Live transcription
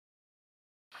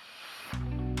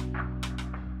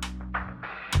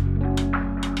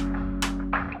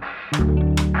I'm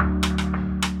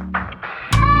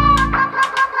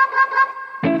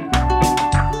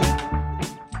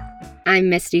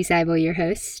Misty Seibel, your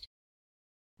host.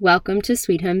 Welcome to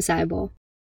Sweet Home Seibel.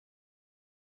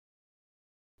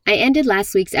 I ended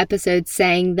last week's episode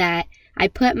saying that I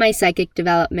put my psychic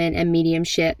development and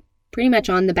mediumship pretty much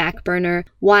on the back burner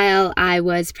while I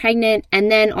was pregnant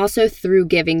and then also through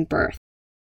giving birth.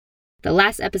 The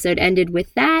last episode ended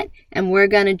with that, and we're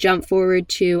going to jump forward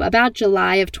to about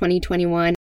July of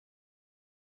 2021.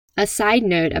 A side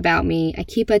note about me, I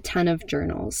keep a ton of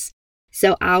journals.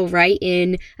 So I'll write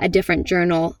in a different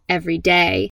journal every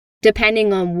day,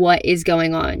 depending on what is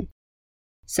going on.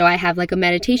 So I have like a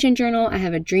meditation journal, I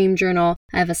have a dream journal,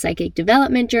 I have a psychic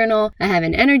development journal, I have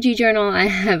an energy journal, I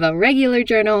have a regular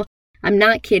journal. I'm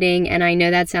not kidding, and I know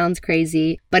that sounds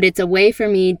crazy, but it's a way for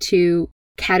me to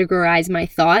categorize my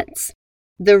thoughts.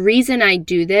 The reason I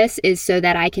do this is so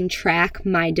that I can track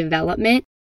my development.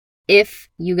 If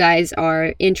you guys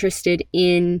are interested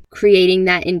in creating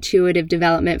that intuitive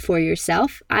development for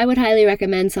yourself, I would highly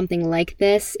recommend something like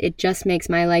this. It just makes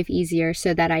my life easier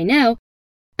so that I know,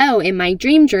 oh, in my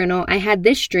dream journal, I had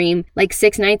this dream like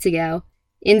 6 nights ago,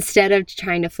 instead of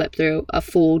trying to flip through a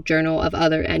full journal of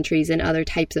other entries and other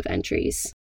types of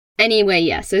entries. Anyway,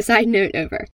 yeah, so side note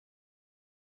over.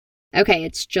 Okay,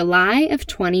 it's July of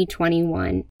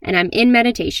 2021, and I'm in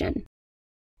meditation.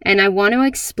 And I want to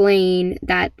explain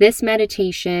that this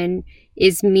meditation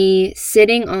is me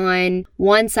sitting on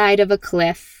one side of a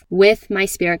cliff with my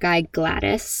spirit guide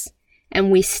Gladys,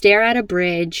 and we stare at a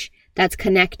bridge that's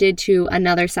connected to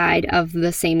another side of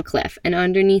the same cliff. And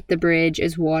underneath the bridge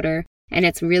is water, and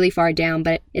it's really far down,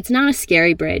 but it's not a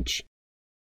scary bridge.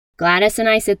 Gladys and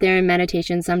I sit there in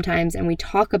meditation sometimes, and we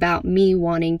talk about me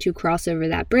wanting to cross over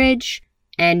that bridge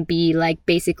and be like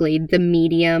basically the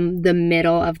medium, the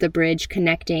middle of the bridge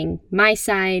connecting my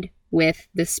side with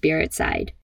the spirit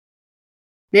side.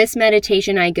 This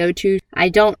meditation I go to, I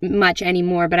don't much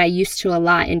anymore, but I used to a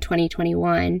lot in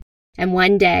 2021. And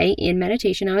one day in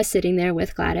meditation, I was sitting there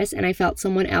with Gladys and I felt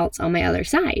someone else on my other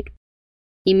side.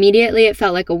 Immediately, it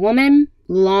felt like a woman,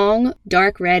 long,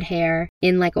 dark red hair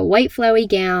in like a white flowy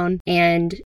gown,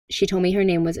 and she told me her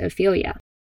name was Ophelia.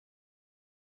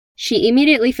 She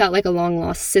immediately felt like a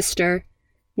long-lost sister,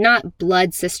 not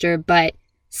blood sister, but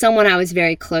someone I was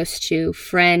very close to,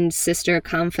 friend, sister,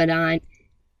 confidant.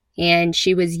 And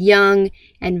she was young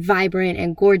and vibrant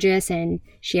and gorgeous, and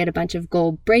she had a bunch of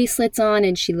gold bracelets on,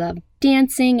 and she loved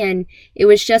dancing, and it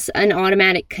was just an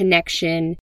automatic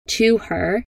connection to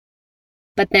her.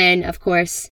 But then, of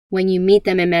course, when you meet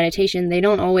them in meditation, they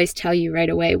don't always tell you right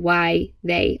away why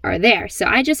they are there. So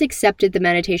I just accepted the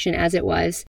meditation as it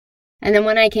was. And then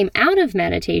when I came out of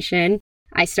meditation,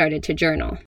 I started to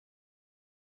journal.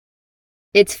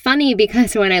 It's funny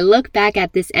because when I look back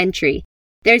at this entry,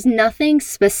 there's nothing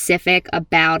specific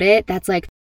about it that's like,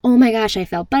 oh my gosh, I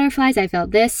felt butterflies, I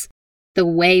felt this. The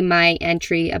way my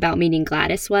entry about meeting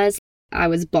Gladys was, I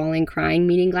was bawling, crying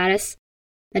meeting Gladys.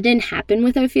 That didn't happen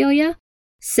with Ophelia.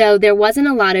 So there wasn't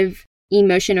a lot of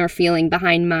emotion or feeling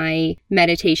behind my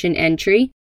meditation entry.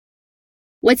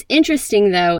 What's interesting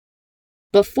though,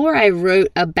 before I wrote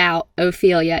about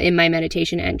Ophelia in my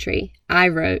meditation entry, I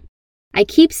wrote, I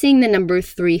keep seeing the number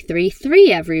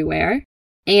 333 everywhere,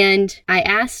 and I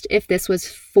asked if this was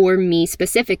for me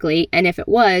specifically, and if it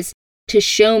was, to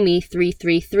show me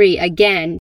 333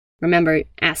 again. Remember,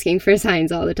 asking for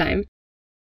signs all the time.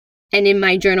 And in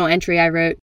my journal entry, I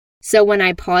wrote, so when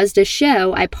I paused a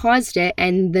show, I paused it,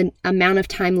 and the amount of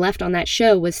time left on that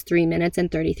show was 3 minutes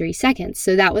and 33 seconds.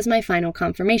 So that was my final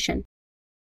confirmation.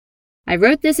 I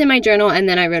wrote this in my journal, and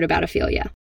then I wrote about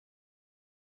Ophelia.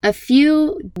 A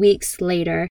few weeks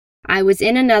later, I was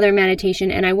in another meditation,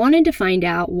 and I wanted to find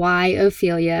out why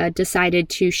Ophelia decided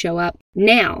to show up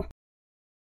now.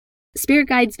 Spirit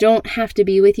guides don't have to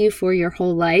be with you for your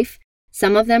whole life.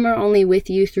 Some of them are only with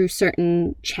you through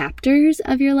certain chapters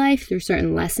of your life, through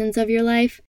certain lessons of your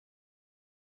life.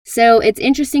 So it's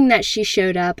interesting that she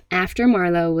showed up after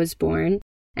Marlo was born,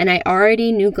 and I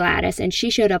already knew Gladys, and she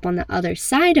showed up on the other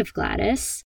side of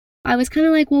Gladys. I was kind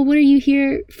of like, well, what are you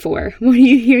here for? What are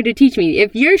you here to teach me?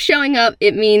 If you're showing up,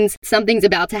 it means something's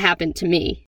about to happen to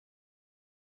me.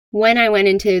 When I went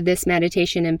into this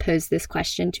meditation and posed this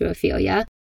question to Ophelia,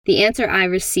 the answer I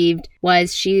received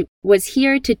was she was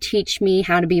here to teach me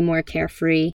how to be more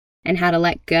carefree and how to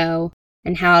let go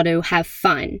and how to have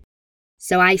fun.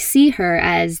 So I see her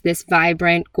as this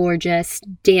vibrant, gorgeous,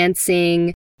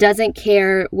 dancing, doesn't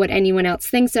care what anyone else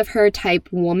thinks of her type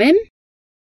woman.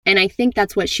 And I think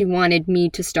that's what she wanted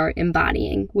me to start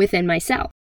embodying within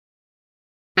myself.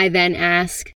 I then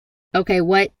ask, okay,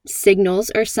 what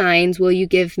signals or signs will you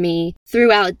give me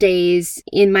throughout days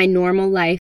in my normal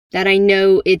life that I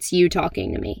know it's you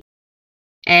talking to me?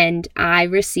 And I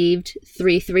received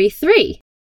 333,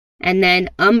 and then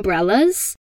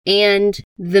umbrellas and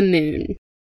the moon.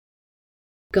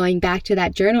 Going back to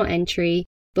that journal entry,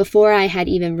 before I had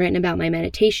even written about my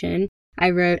meditation, I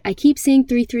wrote, I keep seeing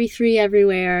 333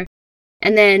 everywhere.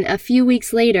 And then a few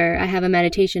weeks later, I have a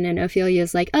meditation and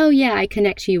Ophelia's like, oh yeah, I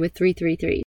connect you with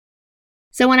 333.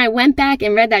 So when I went back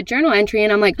and read that journal entry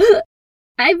and I'm like,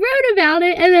 I wrote about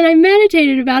it and then I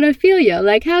meditated about Ophelia.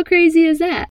 Like, how crazy is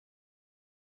that?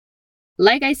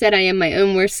 Like I said, I am my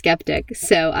own worst skeptic.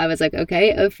 So I was like,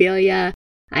 okay, Ophelia,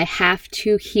 I have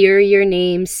to hear your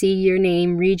name, see your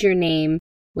name, read your name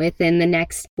within the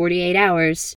next 48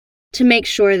 hours to make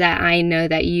sure that I know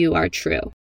that you are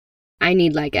true. I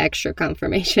need like extra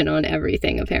confirmation on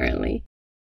everything, apparently.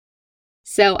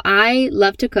 So I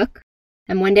love to cook.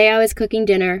 And one day I was cooking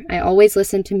dinner. I always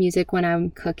listen to music when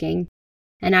I'm cooking.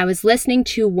 And I was listening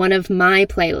to one of my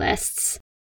playlists.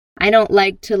 I don't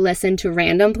like to listen to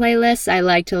random playlists. I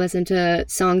like to listen to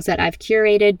songs that I've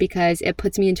curated because it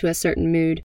puts me into a certain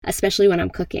mood, especially when I'm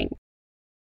cooking.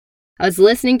 I was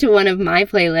listening to one of my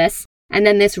playlists, and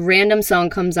then this random song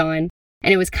comes on,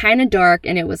 and it was kind of dark,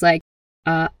 and it was like,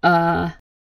 and I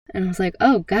was like,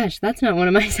 oh gosh, that's not one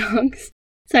of my songs.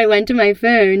 So I went to my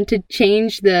phone to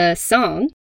change the song,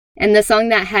 and the song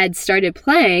that had started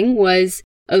playing was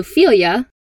Ophelia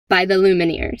by the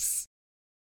Lumineers.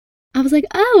 I was like,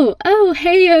 oh,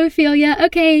 hey Ophelia,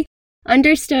 okay,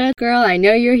 understood, girl, I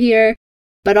know you're here,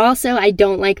 but also I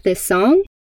don't like this song,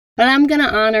 but I'm gonna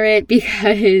honor it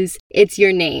because it's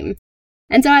your name.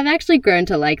 And so I've actually grown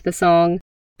to like the song,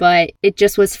 but it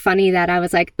just was funny that I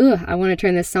was like, I want to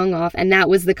turn this song off, and that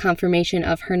was the confirmation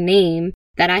of her name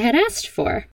that I had asked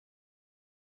for.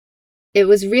 It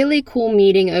was really cool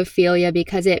meeting Ophelia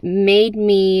because it made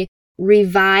me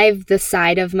revive the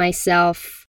side of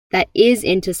myself that is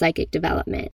into psychic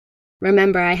development.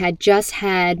 Remember, I had just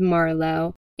had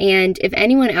Marlo, and if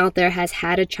anyone out there has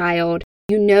had a child,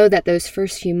 you know that those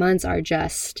first few months are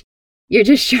you're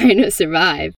just trying to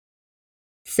survive.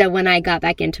 So when I got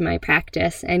back into my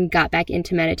practice and got back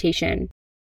into meditation,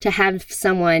 to have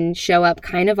someone show up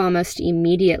kind of almost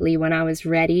immediately when I was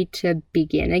ready to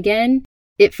begin again,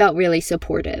 it felt really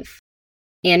supportive.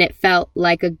 And it felt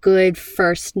like a good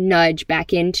first nudge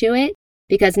back into it,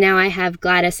 because now I have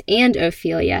Gladys and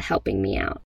Ophelia helping me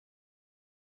out.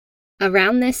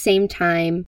 Around this same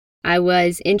time, I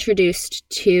was introduced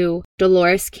to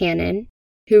Dolores Cannon,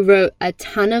 who wrote a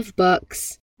ton of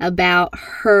books about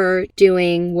her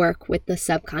doing work with the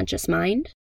subconscious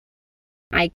mind.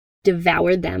 I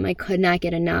devoured them. I could not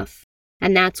get enough.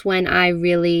 And that's when I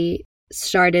really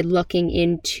started looking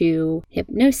into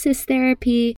hypnosis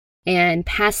therapy and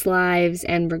past lives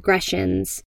and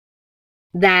regressions.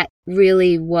 That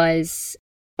really was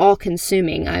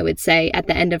all-consuming, I would say, at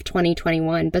the end of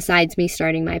 2021, besides me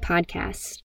starting my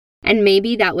podcast. And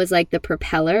maybe that was like the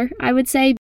propeller, I would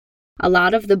say. A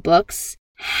lot of the books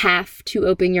have to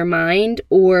open your mind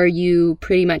or you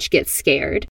pretty much get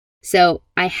scared. So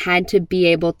I had to be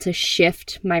able to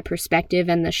shift my perspective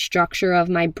and the structure of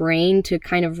my brain to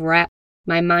kind of wrap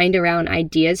my mind around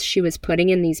ideas she was putting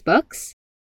in these books.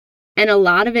 And a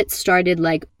lot of it started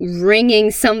like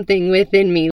ringing something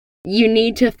within me. You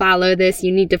need to follow this.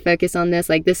 You need to focus on this.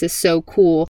 Like, this is so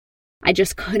cool. I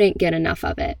just couldn't get enough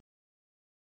of it.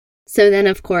 So then,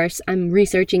 of course, I'm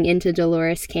researching into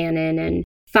Dolores Cannon and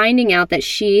finding out that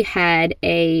she had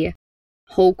a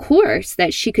whole course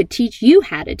that she could teach you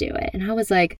how to do it. And I was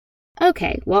like,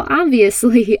 okay, well,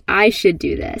 obviously I should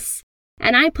do this.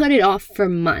 And I put it off for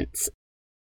months.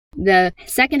 The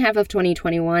second half of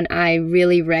 2021, I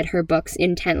really read her books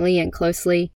intently and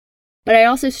closely. But I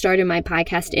also started my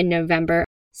podcast in November.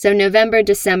 So November,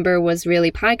 December was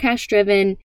really podcast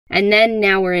driven. And then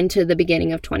now we're into the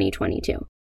beginning of 2022.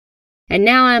 And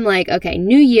now I'm like, okay,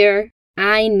 new year,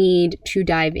 I need to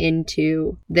dive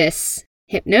into this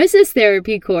hypnosis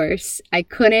therapy course. I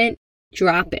couldn't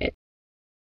drop it.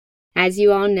 As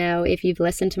you all know, if you've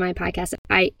listened to my podcast,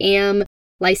 I am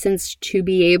licensed to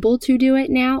be able to do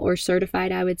it now, or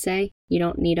certified, I would say. You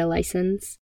don't need a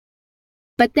license.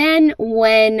 But then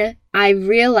when I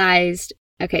realized,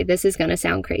 okay, this is going to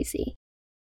sound crazy.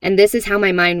 And this is how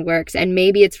my mind works. And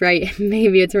maybe it's right,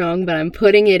 maybe it's wrong, but I'm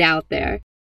putting it out there.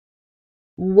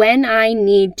 When I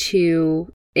need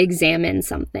to examine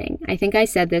something, I think I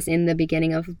said this in the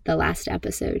beginning of the last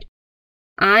episode,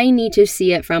 I need to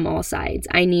see it from all sides.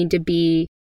 I need to be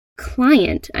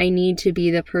client. I need to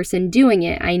be the person doing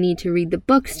it. I need to read the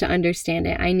books to understand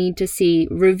it. I need to see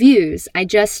reviews. I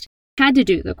just had to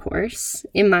do the course,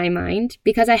 in my mind,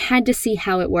 because I had to see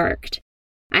how it worked.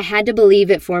 I had to believe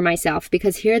it for myself,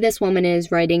 because here this woman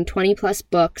is writing 20 plus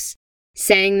books,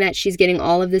 saying that she's getting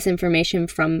all of this information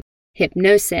from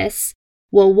hypnosis.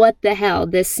 Well, what the hell?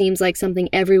 This seems like something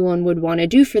everyone would want to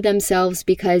do for themselves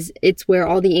because it's where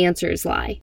all the answers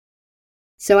lie.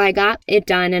 So I got it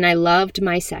done and I loved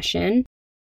my session.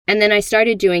 And then I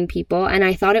started doing people and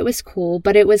I thought it was cool,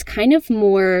 but it was kind of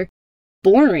more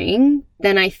boring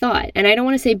than I thought. And I don't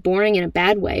want to say boring in a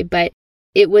bad way, but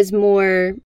it was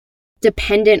more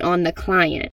dependent on the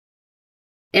client.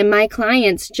 And my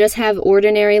clients just have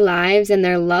ordinary lives and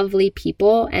they're lovely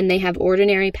people and they have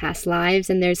ordinary past lives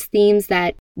and there's themes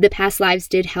that the past lives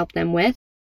did help them with.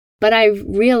 But I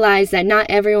realized that not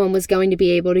everyone was going to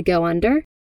be able to go under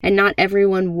and not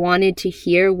everyone wanted to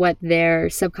hear what their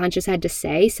subconscious had to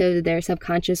say. So their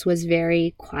subconscious was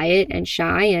very quiet and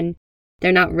shy and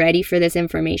they're not ready for this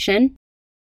information.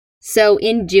 So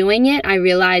in doing it, I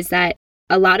realized that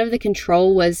a lot of the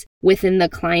control was within the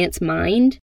client's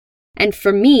mind. And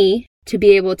for me to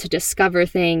be able to discover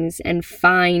things and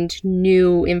find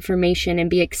new information and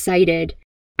be excited,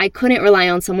 I couldn't rely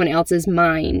on someone else's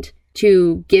mind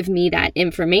to give me that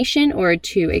information or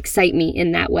to excite me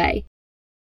in that way.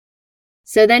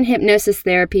 So then hypnosis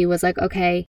therapy was like,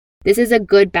 okay, this is a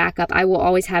good backup. I will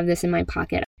always have this in my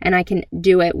pocket and I can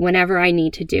do it whenever I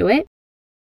need to do it.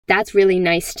 That's really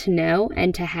nice to know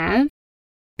and to have,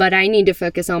 but I need to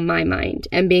focus on my mind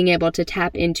and being able to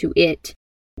tap into it.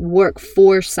 Work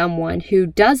for someone who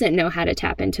doesn't know how to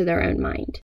tap into their own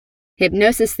mind.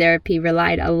 Hypnosis therapy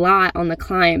relied a lot on the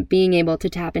client being able to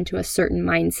tap into a certain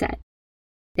mindset.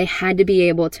 They had to be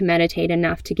able to meditate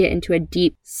enough to get into a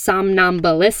deep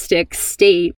somnambulistic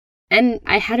state, and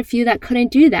I had a few that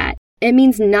couldn't do that. It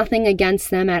means nothing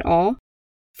against them at all.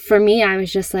 For me, I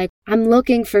was just like, I'm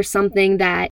looking for something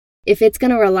that if it's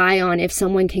going to rely on if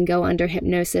someone can go under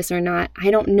hypnosis or not,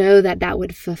 I don't know that that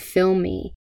would fulfill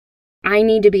me. I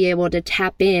need to be able to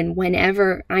tap in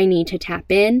whenever I need to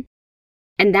tap in.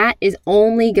 And that is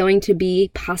only going to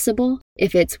be possible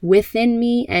if it's within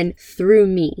me and through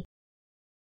me.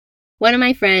 One of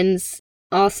my friends,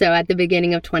 also at the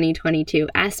beginning of 2022,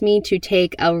 asked me to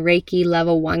take a Reiki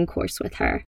level 1 course with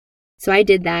her. So I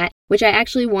did that, which I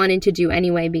actually wanted to do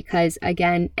anyway because,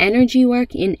 again, energy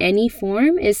work in any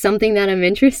form is something that I'm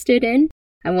interested in.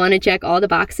 I want to check all the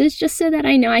boxes just so that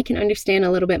I know I can understand a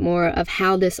little bit more of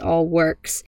how this all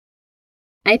works.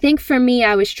 I think for me,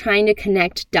 I was trying to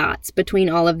connect dots between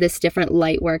all of this different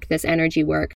light work, this energy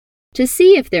work, to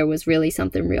see if there was really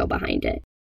something real behind it.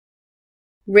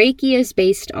 Reiki is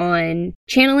based on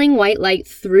channeling white light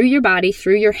through your body,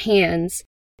 through your hands,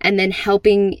 and then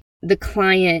helping the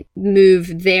client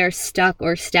move their stuck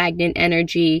or stagnant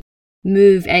energy,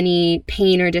 move any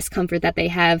pain or discomfort that they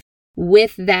have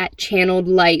with that channeled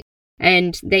light.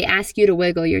 And they ask you to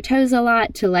wiggle your toes a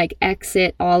lot to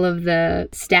exit all of the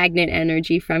stagnant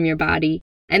energy from your body.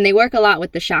 And they work a lot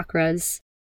with the chakras.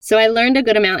 So I learned a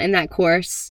good amount in that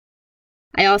course.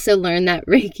 I also learned that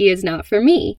Reiki is not for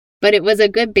me, but it was a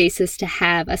good basis to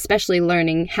have, especially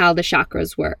learning how the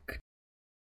chakras work.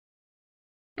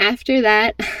 After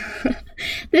that,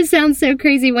 this sounds so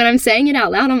crazy when I'm saying it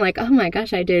out loud. I'm like, oh my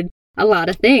gosh, I did a lot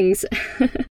of things.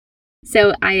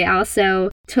 So I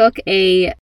also took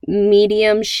a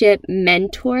mediumship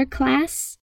mentor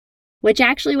class, which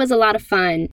actually was a lot of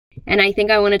fun. And I think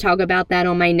I want to talk about that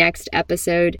on my next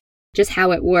episode, just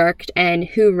how it worked and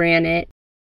who ran it.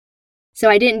 So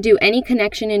I didn't do any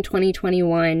connection in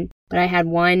 2021, but I had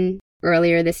one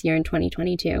earlier this year in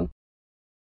 2022.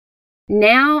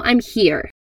 Now I'm here.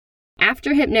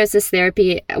 After hypnosis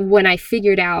therapy, when I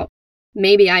figured out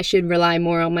maybe I should rely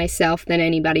more on myself than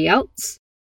anybody else,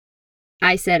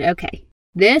 I said, okay,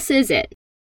 this is it.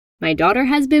 My daughter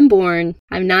has been born.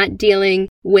 I'm not dealing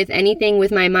with anything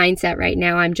with my mindset right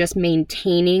now. I'm just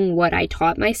maintaining what I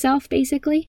taught myself,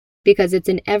 basically, because it's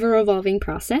an ever-evolving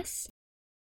process.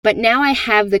 But now I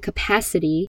have the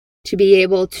capacity to be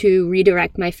able to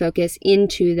redirect my focus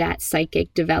into that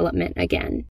psychic development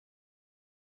again.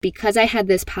 Because I had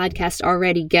this podcast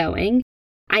already going,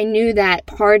 I knew that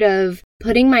part of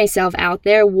putting myself out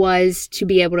there was to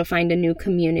be able to find a new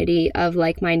community of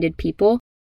like-minded people,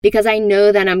 because I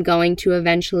know that I'm going to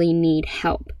eventually need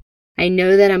help. I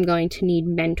know that I'm going to need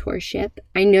mentorship.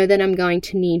 I know that I'm going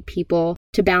to need people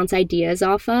to bounce ideas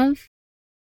off of.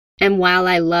 And while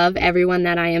I love everyone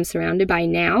that I am surrounded by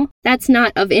now, that's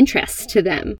not of interest to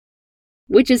them,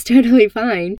 which is totally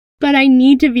fine. But I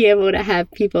need to be able to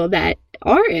have people that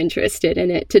are interested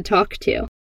in it to talk to.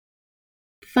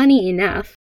 Funny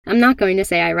enough, I'm not going to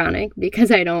say ironic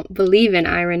because I don't believe in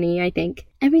irony. I think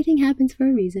everything happens for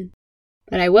a reason.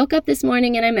 But I woke up this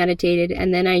morning and I meditated,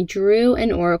 and then I drew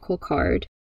an oracle card,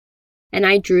 and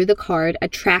I drew the card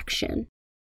Attraction.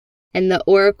 And the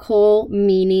oracle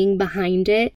meaning behind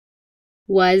it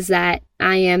was that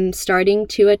I am starting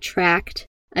to attract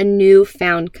a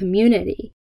newfound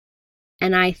community.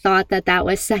 And I thought that that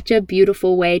was such a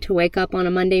beautiful way to wake up on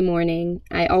a Monday morning.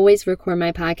 I always record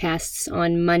my podcasts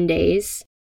on Mondays,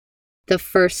 the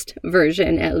first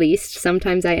version at least.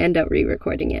 Sometimes I end up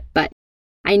re-recording it, but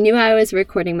I knew I was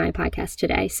recording my podcast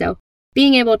today. So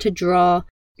being able to draw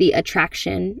the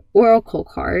Attraction oracle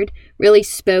card really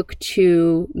spoke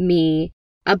to me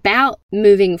about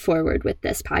moving forward with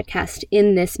this podcast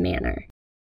in this manner.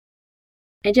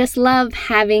 I just love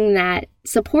having that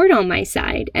support on my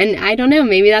side. And I don't know,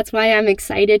 maybe that's why I'm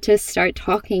excited to start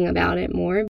talking about it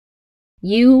more.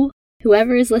 You,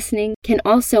 whoever is listening, can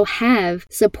also have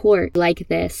support like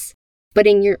this, but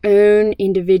in your own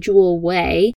individual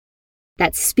way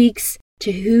that speaks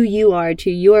to who you are, to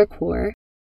your core.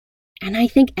 And I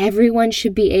think everyone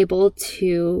should be able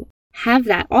to have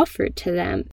that offered to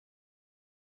them.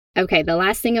 Okay, the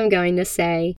last thing I'm going to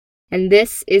say, and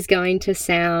this is going to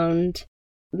sound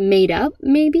made up,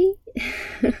 maybe?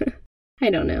 I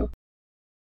don't know.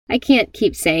 I can't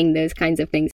keep saying those kinds of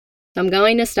things. So I'm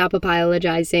going to stop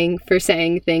apologizing for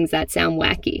saying things that sound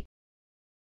wacky.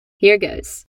 Here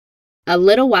goes. A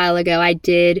little while ago, I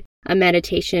did a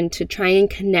meditation to try and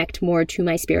connect more to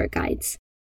my spirit guides.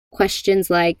 Questions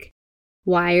like,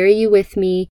 why are you with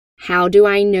me? How do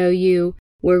I know you?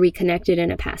 Were we connected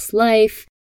in a past life?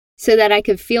 So that I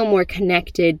could feel more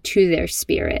connected to their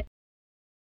spirit.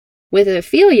 With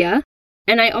Ophelia,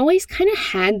 and I always kind of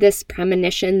had this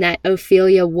premonition that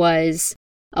Ophelia was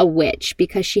a witch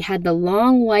because she had the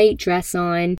long white dress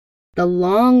on, the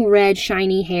long red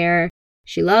shiny hair.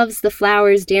 She loves the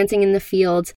flowers dancing in the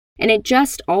fields. And it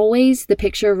just always, the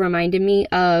picture reminded me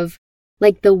of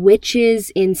like the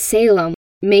witches in Salem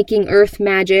making earth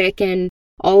magic and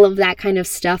all of that kind of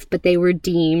stuff, but they were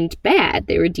deemed bad.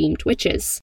 They were deemed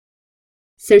witches.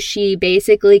 So she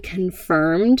basically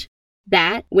confirmed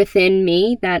that within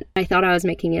me, that I thought I was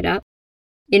making it up.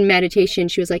 In meditation,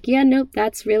 she was like, yeah, nope,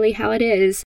 that's really how it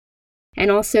is. And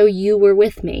also, you were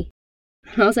with me.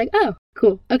 I was like, oh,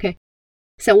 cool, okay.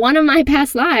 So one of my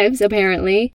past lives,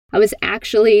 apparently, I was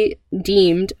actually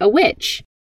deemed a witch.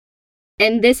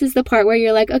 And this is the part where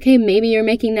you're like, okay, maybe you're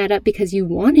making that up because you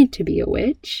wanted to be a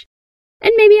witch.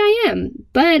 And maybe I am,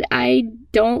 but I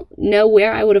don't know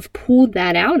where I would have pulled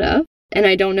that out of. And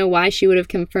I don't know why she would have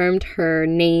confirmed her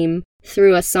name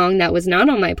through a song that was not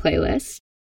on my playlist.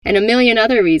 And a million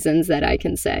other reasons that I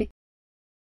can say.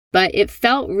 But it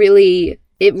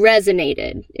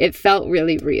resonated. It felt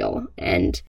really real.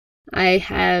 And I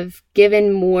have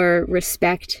given more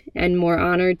respect and more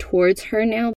honor towards her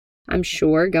now. I'm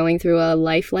sure going through a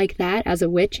life like that as a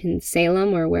witch in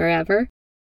Salem or wherever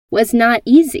was not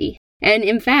easy. And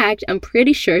in fact, I'm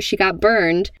pretty sure she got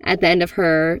burned at the end of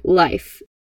her life.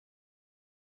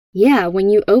 Yeah, when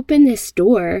you open this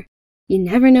door, you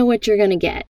never know what you're going to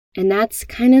get. And that's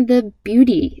kind of the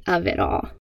beauty of it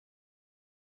all.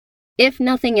 If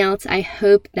nothing else, I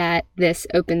hope that this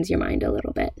opens your mind a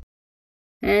little bit.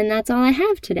 And that's all I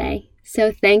have today.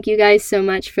 So thank you guys so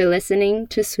much for listening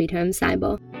to Sweet Home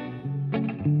Cybele.